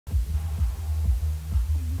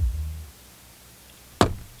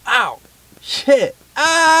shit.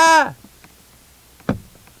 Ah!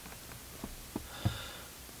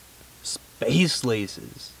 Space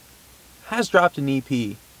Laces has dropped an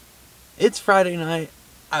EP. It's Friday night.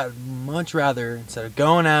 I'd much rather, instead of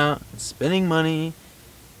going out and spending money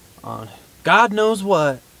on God knows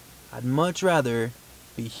what, I'd much rather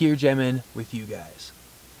be here jamming with you guys.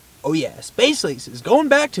 Oh yeah, Space Laces, going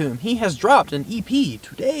back to him, he has dropped an EP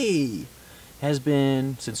today. Has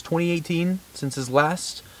been since 2018, since his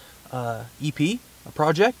last EP, a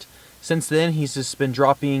project. Since then, he's just been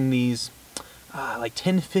dropping these like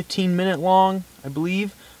 10-15 minute long, I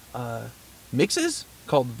believe, mixes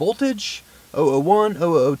called Voltage, 001,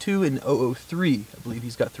 002, and 003. I believe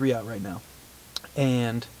he's got 3 out right now.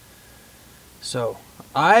 And so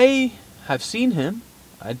I have seen him.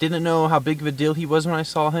 I didn't know how big of a deal he was when I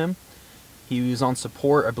saw him. He was on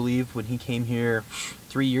support, I believe, when he came here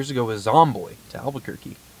 3 years ago with Zomboy to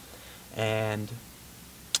Albuquerque. And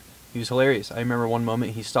he was hilarious. I remember one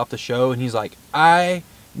moment he stopped the show and he's like, I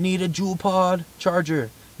need a Juul Pod charger.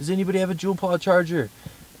 Does anybody have a Juul Pod charger?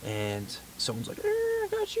 And someone's like, I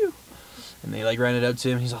got you. And they like ran it up to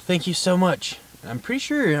him. He's like, thank you so much. And I'm pretty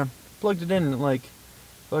sure I plugged it in like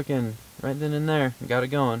fucking right then and there and got it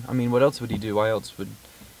going. I mean, what else would he do? Why else would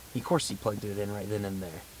he? Of course he plugged it in right then and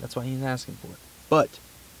there. That's why he's asking for it. But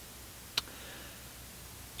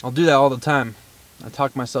I'll do that all the time. I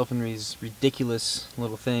talk myself into these ridiculous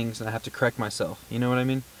little things and I have to correct myself. You know what I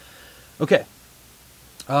mean? Okay.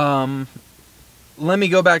 Let me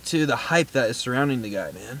go back to the hype that is surrounding the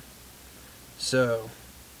guy, man. So,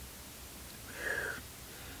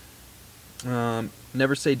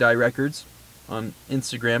 Never Say Die Records on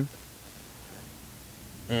Instagram.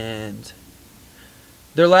 And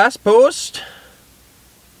their last post,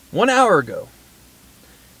 1 hour ago.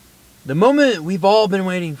 The moment we've all been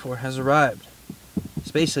waiting for has arrived.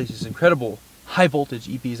 Space Laces' incredible high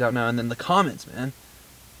voltage EP is out now. And then the comments, man.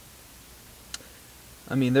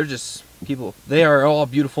 I mean, they're just people. They are all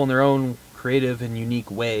beautiful in their own creative and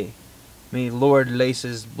unique way. May Lord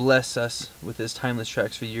Laces bless us with his timeless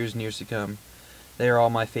tracks for years and years to come. They are all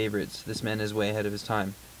my favorites. This man is way ahead of his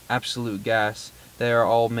time. Absolute gas. They are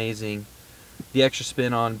all amazing. The extra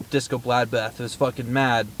spin on Disco Bloodbath was fucking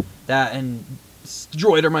mad. That and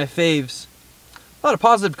Droid are my faves. A lot of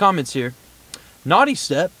positive comments here. Naughty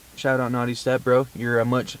Step. Shout out Naughty Step, bro. You're a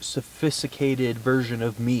much sophisticated version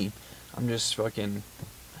of me. I'm just fucking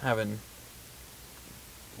having,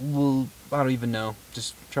 well, I don't even know,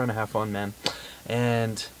 just trying to have fun, man.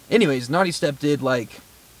 And anyways, Naughty Step did like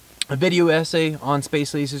a video essay on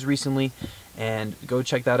Space Laces recently, and go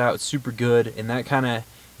check that out. It's super good, and that kind of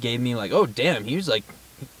gave me like, oh damn, he was like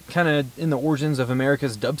kind of in the origins of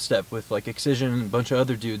America's dubstep with like Excision and a bunch of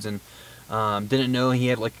other dudes, and didn't know he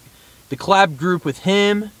had like the collab group with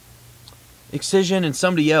him, Excision, and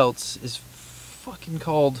somebody else is fucking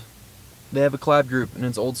called. They have a collab group, and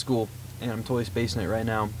it's old school, and I'm totally spacing it right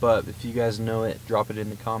now, but if you guys know it, drop it in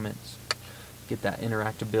the comments. Get that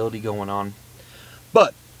interactability going on.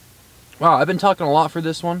 But, wow, I've been talking a lot for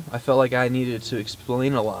this one. I felt like I needed to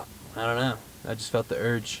explain a lot. I don't know. I just felt the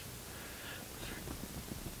urge.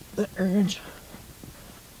 The urge.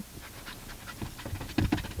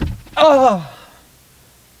 Oh!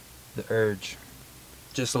 The urge.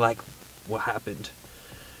 Just like what happened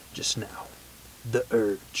just now. The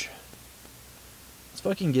urge. Let's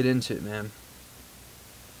fucking get into it, man.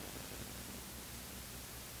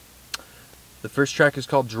 The first track is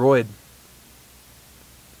called Droid.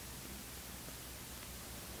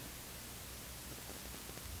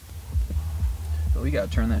 Oh, we gotta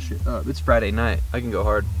turn that shit up. It's Friday night. I can go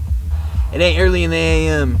hard. It ain't early in the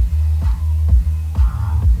AM.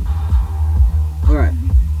 Alright.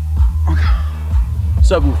 Okay.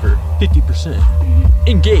 Subwoofer, 50%.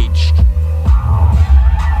 Engaged.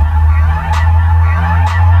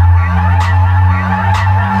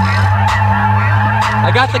 I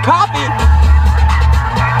got the copy.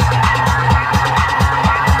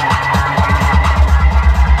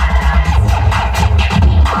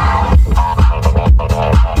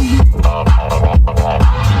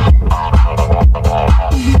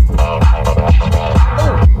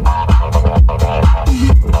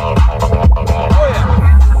 Oh yeah.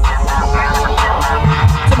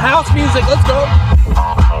 Some house music. Let's go.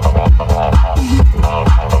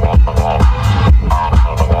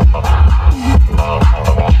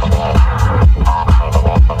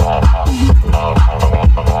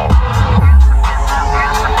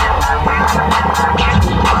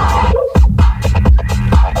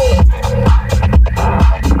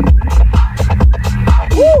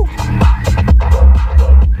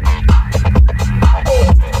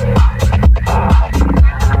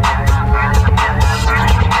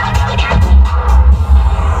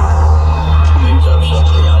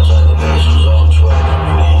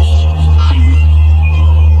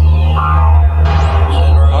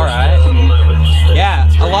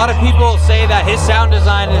 lot of people say that his sound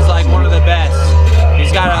design is like one of the best. He's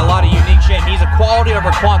got a lot of unique shit. He's a quality over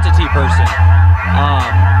quantity person.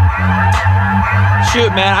 Shoot,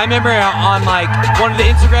 man, I remember on like one of the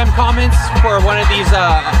Instagram comments for one of these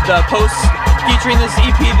the posts featuring this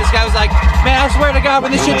EP, this guy was like, man, I swear to God, when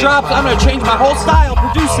this shit drops, I'm gonna change my whole style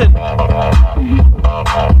producing.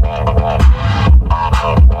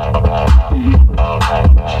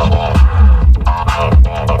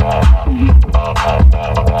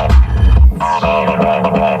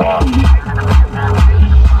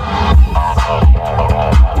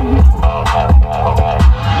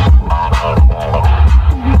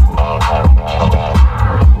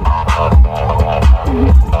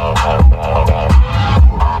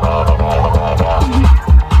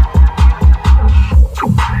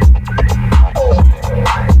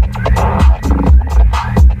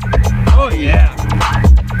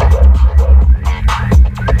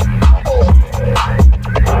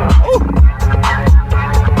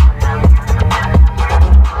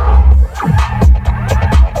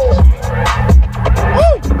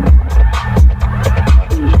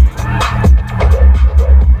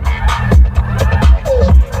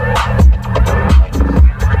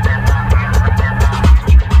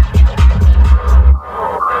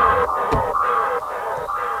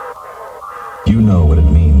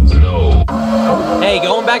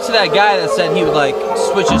 Back to that guy that said he would like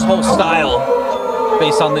switch his whole style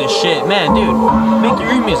based on this shit. Man, dude, make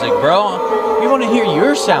your music, bro. We want to hear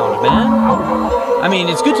your sound, man. I mean,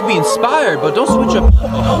 it's good to be inspired, but don't switch up a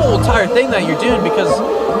whole entire thing that you're doing because,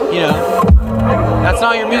 you know, that's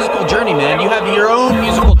not your musical journey, man. You have your own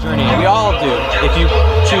musical journey. We all do if you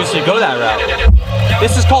choose to go that route.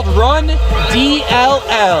 This is called Run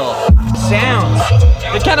DLL. Sounds.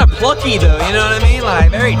 They're kind of plucky though, you know what I mean?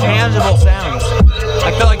 Like very tangible sounds.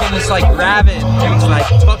 I feel like I'm just like grab it and just like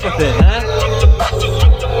fuck with it, huh?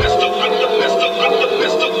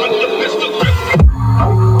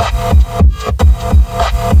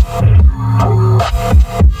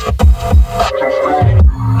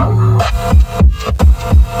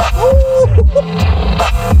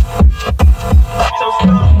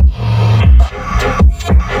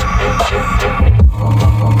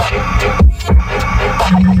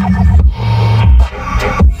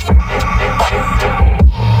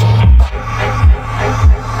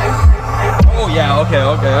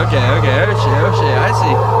 Okay. Oh shit, I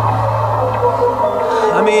see.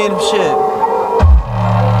 I mean, shit.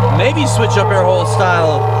 Maybe switch up your whole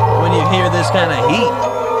style when you hear this kind of heat.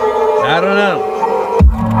 I don't know.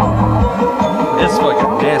 It's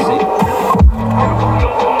fucking nasty.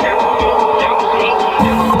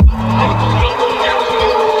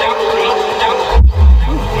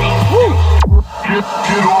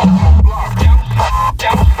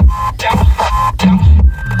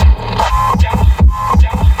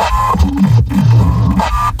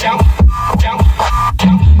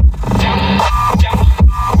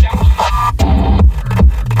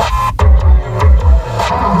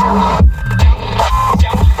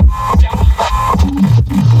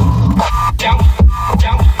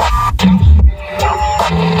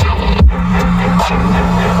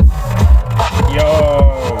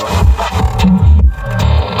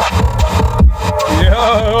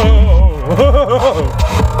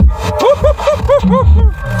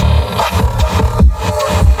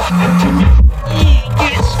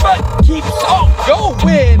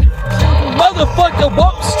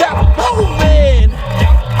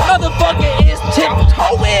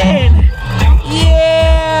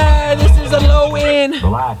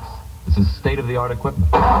 Equipment.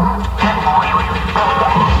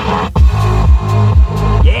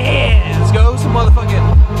 Yeah, let's go some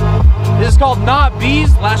motherfucking. This is called Not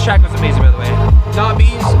Bees. Last track was amazing, by the way. Not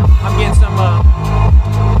Bees. I'm getting some.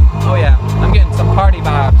 Oh yeah, I'm getting some party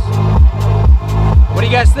vibes. What do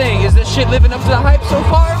you guys think? Is this shit living up to the hype so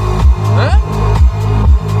far? Huh?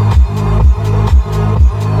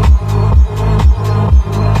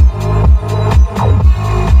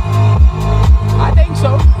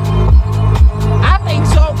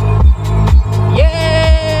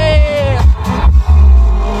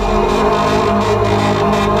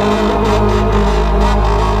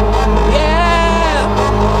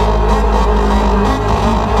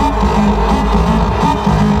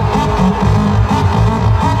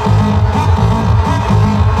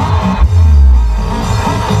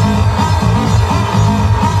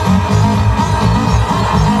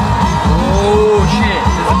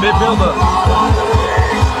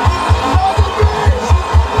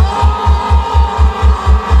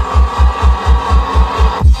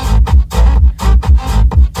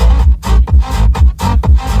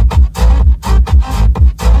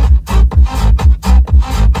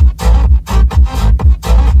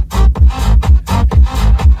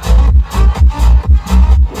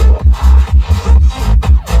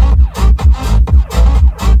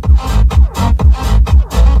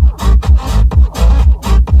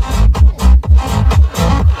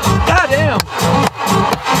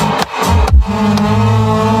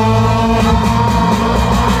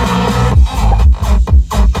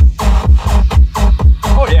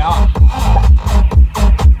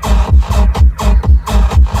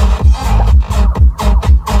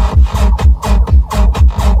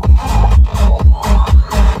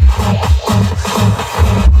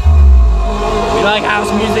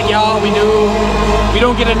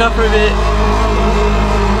 get enough of it.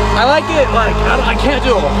 I like it, like, I can't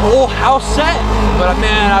do a whole house set, but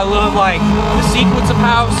man, I love like the sequence of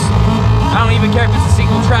house. I don't even care if it's a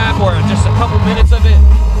single track or just a couple minutes of it.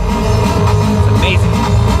 It's amazing.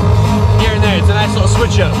 Here and there, it's a nice little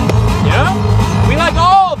switch up, you know? We like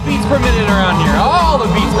all beats per minute around here, all the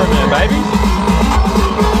beats per minute, baby.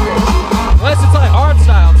 Unless it's like hard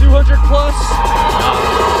style, 200 plus.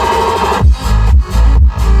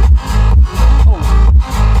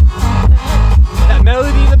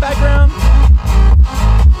 Melody in the background.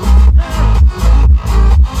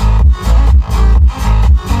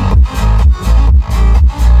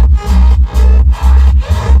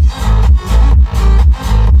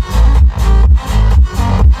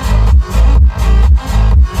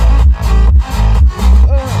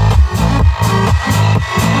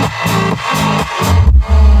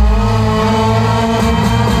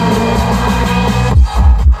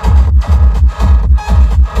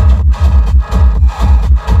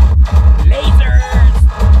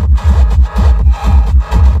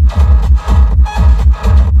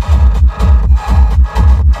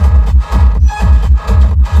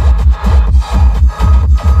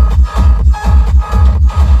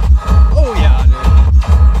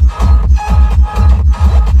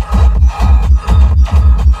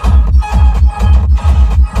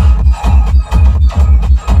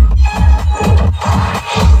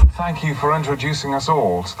 For introducing us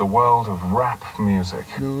all to the world of rap music.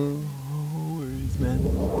 No worries, man.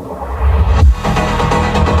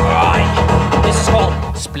 Alright, this is called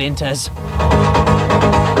Splinters.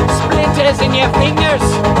 Splinters in your fingers.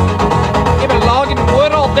 You've been logging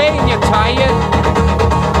wood all day and you're tired.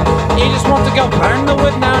 You just want to go burn the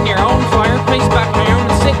wood now in your own fireplace back home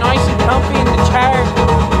and sit nice and comfy in the chair.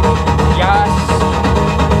 Yes.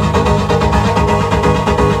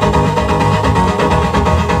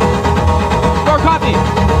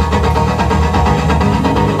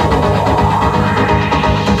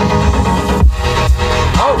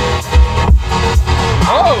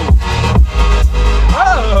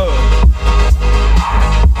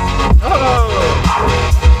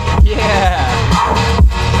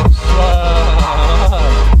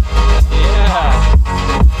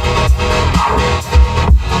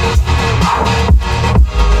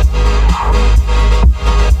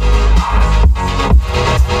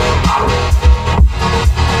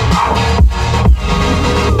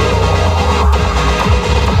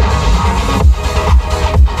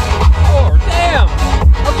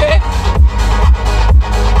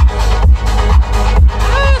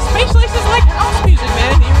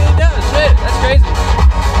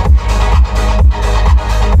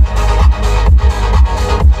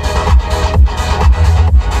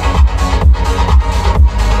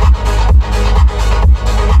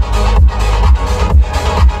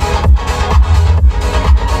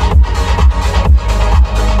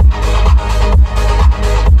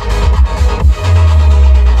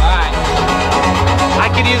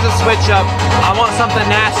 Up. I want something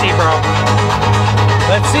nasty, bro.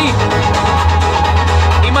 Let's see.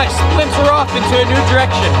 He might splinter off into a new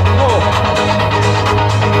direction. Whoa.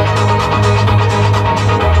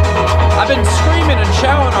 I've been screaming and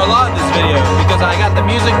shouting a lot in this video because I got the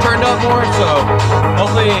music turned up more, so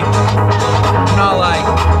hopefully I'm not like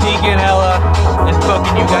peeking hella and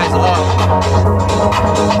fucking you guys up.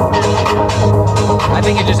 I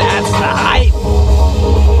think it just adds to the hype.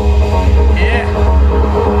 Yeah.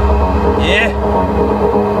 Yeah.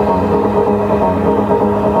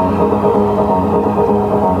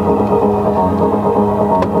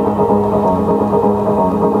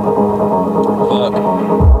 Fuck.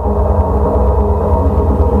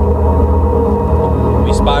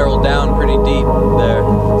 We spiraled down pretty deep there.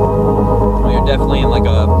 We were definitely in like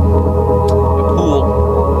a pool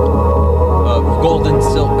of golden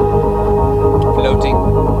silk floating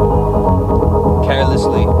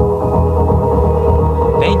carelessly.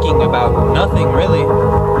 Thinking about nothing, really.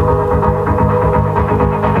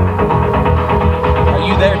 Are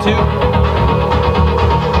you there too?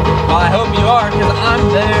 Well, I hope you are, because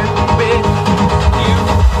I'm there with you.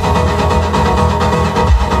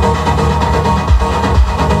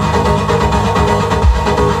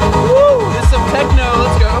 Woo! This is some techno,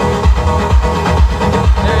 let's go.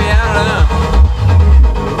 Very, I don't know.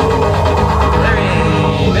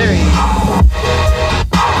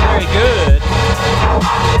 Very good.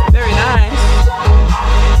 Very nice.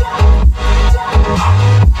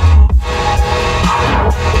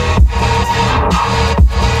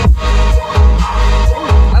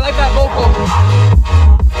 I like that vocal.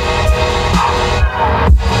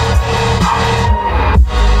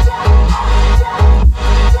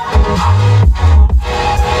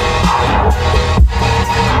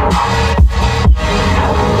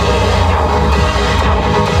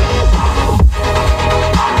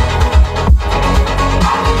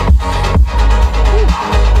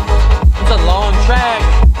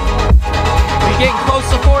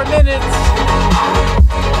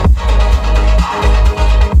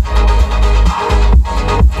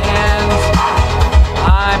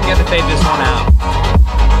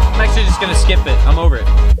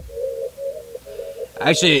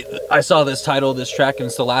 Actually, I saw this title of this track, and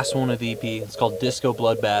it's the last one of the EP. It's called Disco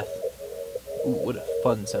Bloodbath. Ooh, what a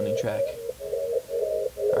fun sounding track.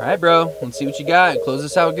 Alright, bro. Let's see what you got. Close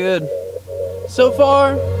this out good. So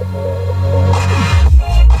far...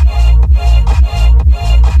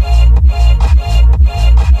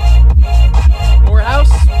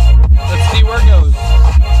 Morehouse? Let's see where it goes.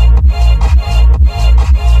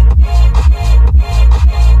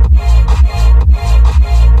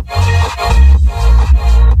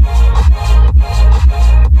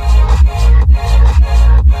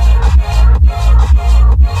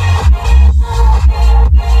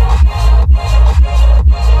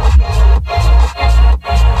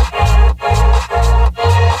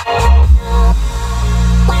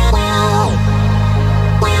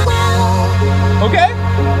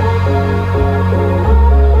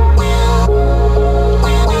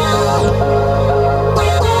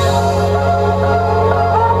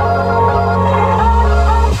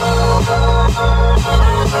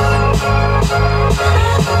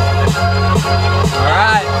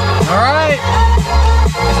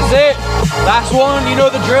 Last one, you know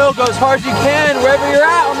the drill, go as hard as you can, wherever you're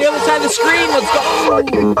at, on the other side of the screen, let's go!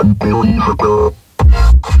 Fucking unbelievable.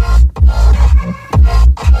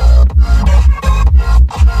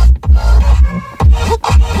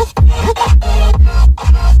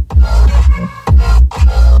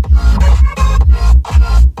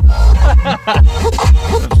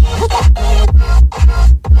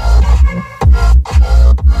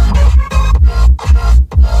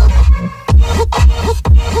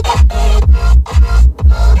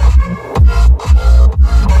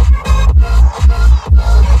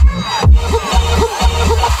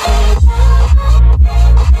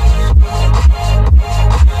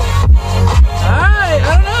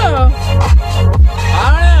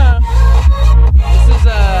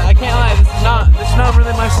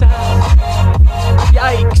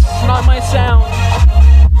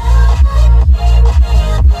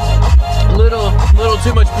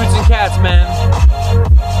 Too much boots and cats, man.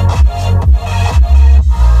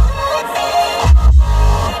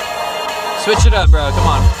 Switch it up, bro. Come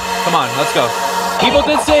on. Come on, let's go. People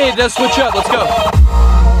did say it does switch up. Let's go.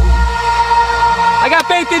 I got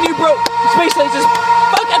faith in you, bro. Space lasers.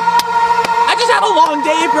 Fucking. I just had a long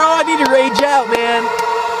day, bro. I need to rage out, man.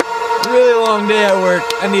 Really long day at work.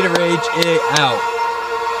 I need to rage it out.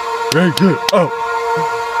 Rage it out.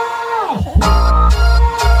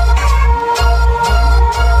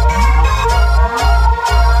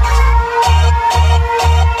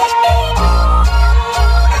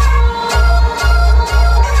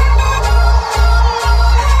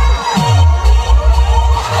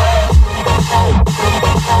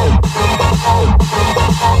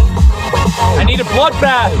 I need a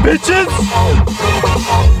bloodbath, bitches!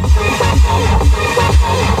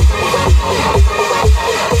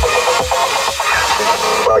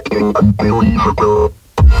 Fucking unbelievable.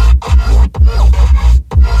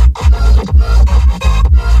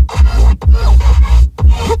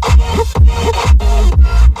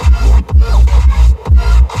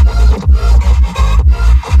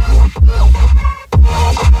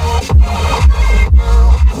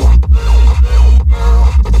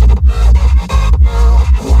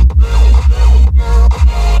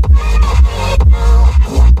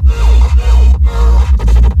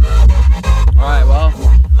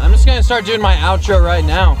 Start doing my outro right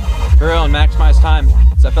now for real and maximize time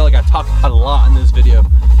because I feel like I talked about a lot in this video.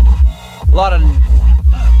 A lot of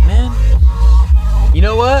man. You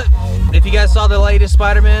know what? If you guys saw the latest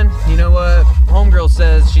Spider-Man, you know what homegirl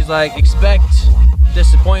says? She's like, expect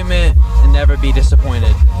disappointment and never be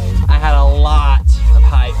disappointed. I had a lot of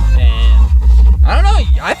hype and I don't know.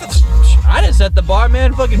 I didn't set the bar,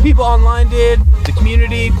 man. Fucking people online did. The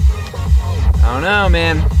community. I don't know,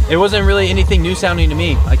 man. It wasn't really anything new sounding to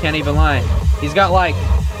me. I can't even lie. He's got like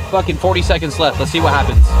fucking 40 seconds left. Let's see what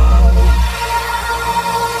happens.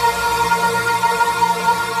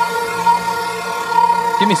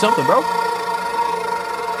 Give me something, bro.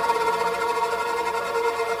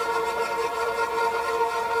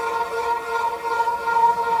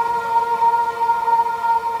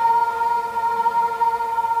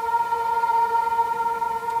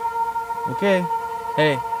 Okay.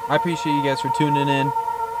 Hey. I appreciate you guys for tuning in.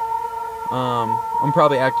 I'm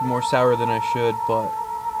probably acting more sour than I should, but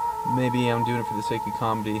maybe I'm doing it for the sake of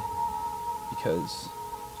comedy because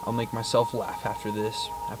I'll make myself laugh after this,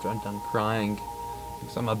 after I'm done crying,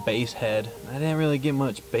 because I'm a bass head. I didn't really get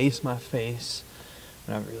much bass in my face,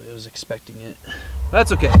 and I really was expecting it.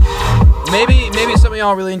 That's okay. Maybe some of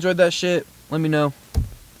y'all really enjoyed that shit. Let me know.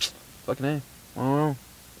 Fucking A. I don't know.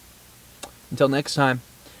 Until next time.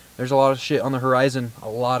 There's a lot of shit on the horizon. A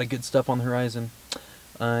lot of good stuff on the horizon.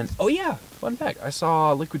 And oh yeah, fun fact, I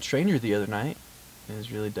saw Liquid Stranger the other night. It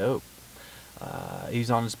was really dope.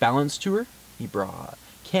 He's on his balance tour. He brought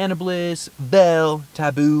Cannibalist, Vel,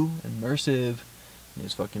 Taboo, and Mersive. It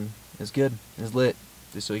was good. It was lit.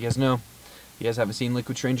 Just so you guys know. If you guys haven't seen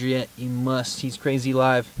Liquid Stranger yet, you must. He's crazy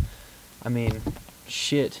live. I mean,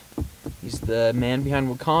 shit. He's the man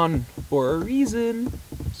behind Wakan for a reason.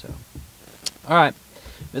 So, alright.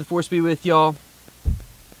 May the Force be with y'all.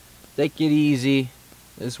 Take it easy.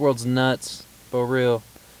 This world's nuts. For real.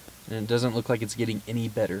 And it doesn't look like it's getting any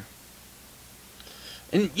better.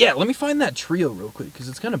 And yeah, let me find that trio real quick, because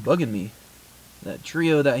it's kind of bugging me. That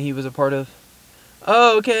trio that he was a part of.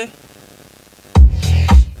 Oh, okay.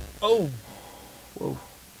 Oh. Whoa.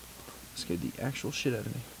 Scared the actual shit out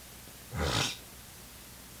of me.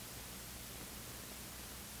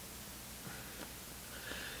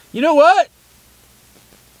 You know what?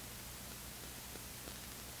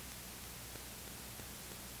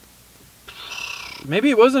 Maybe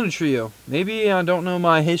it wasn't a trio. Maybe I don't know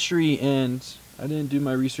my history and I didn't do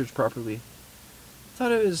my research properly. I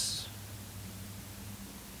thought it was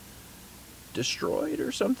Destroyed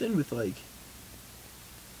or something with like...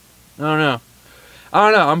 I don't know.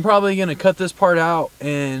 I'm probably going to cut this part out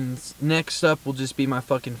and next up will just be my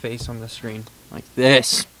fucking face on the screen. Like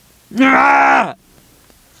this. Ah!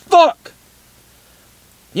 Fuck!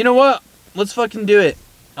 You know what? Let's fucking do it.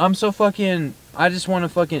 I'm so fucking... I just want to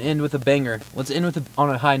fucking end with a banger. Let's end with on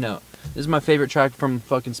a high note. This is my favorite track from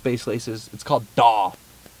fucking Space Laces. It's called DAW.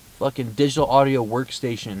 Fucking Digital Audio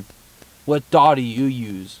Workstation. What DAW do you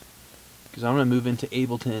use? Because I'm going to move into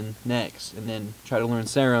Ableton next. And then try to learn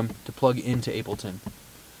Serum to plug into Ableton.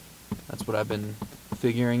 That's what I've been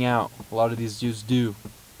figuring out. A lot of these dudes do.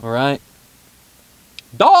 Alright?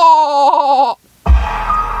 DAW!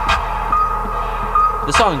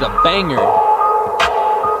 This song's a banger.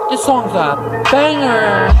 This song's a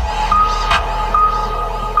banger!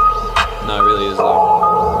 No, it really is though.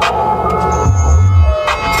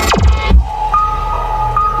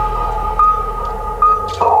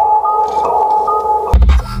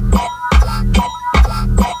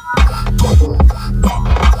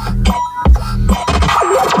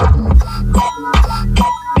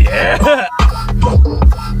 Yeah!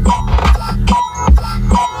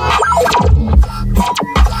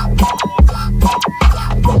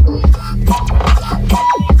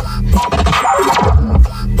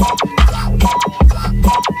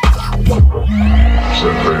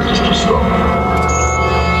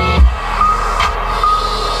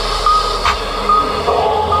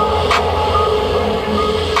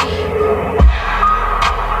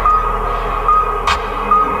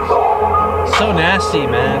 So nasty,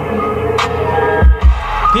 man.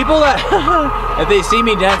 People that if they see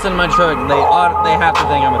me dancing in my truck, they have to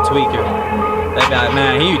think I'm a tweaker. They be like,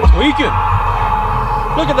 man, he tweaking.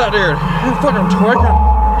 Look at that dude. He's fucking twerking.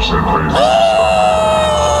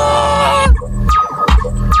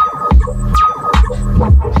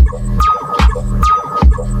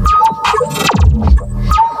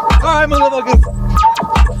 Alright, motherfuckers.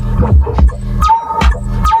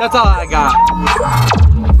 That's all I got.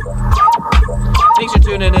 Thanks for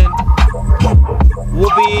tuning in.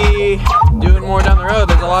 We'll be doing more down the road.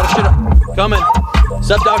 There's a lot of shit coming.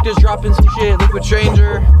 Sub-Doctor's dropping some shit. Liquid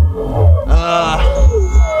Stranger.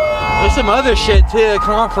 There's some other shit too. I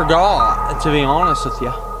kind of forgot, to be honest with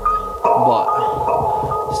you.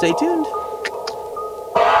 But stay tuned.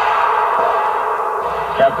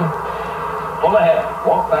 Captain, pull ahead.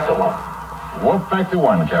 Walk back to one. Walk back to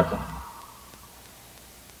one, Captain.